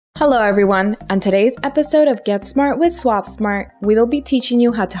Hello everyone, on today's episode of Get Smart with Swap Smart, we will be teaching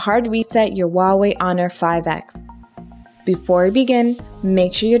you how to hard reset your Huawei Honor 5X. Before we begin,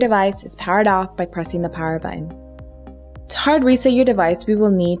 make sure your device is powered off by pressing the power button. To hard reset your device, we will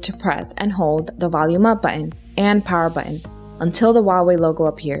need to press and hold the volume up button and power button until the Huawei logo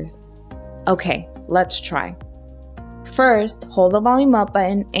appears. Okay, let's try. First, hold the volume up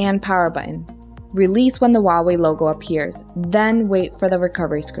button and power button. Release when the Huawei logo appears, then wait for the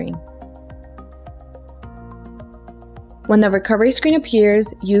recovery screen. When the recovery screen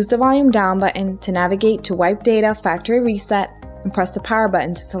appears, use the volume down button to navigate to Wipe Data Factory Reset and press the power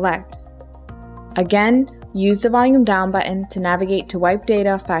button to select. Again, use the volume down button to navigate to Wipe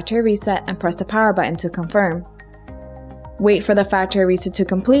Data Factory Reset and press the power button to confirm. Wait for the factory reset to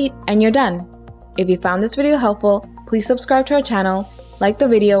complete and you're done. If you found this video helpful, please subscribe to our channel, like the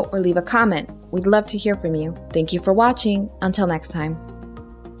video, or leave a comment. We'd love to hear from you. Thank you for watching. Until next time.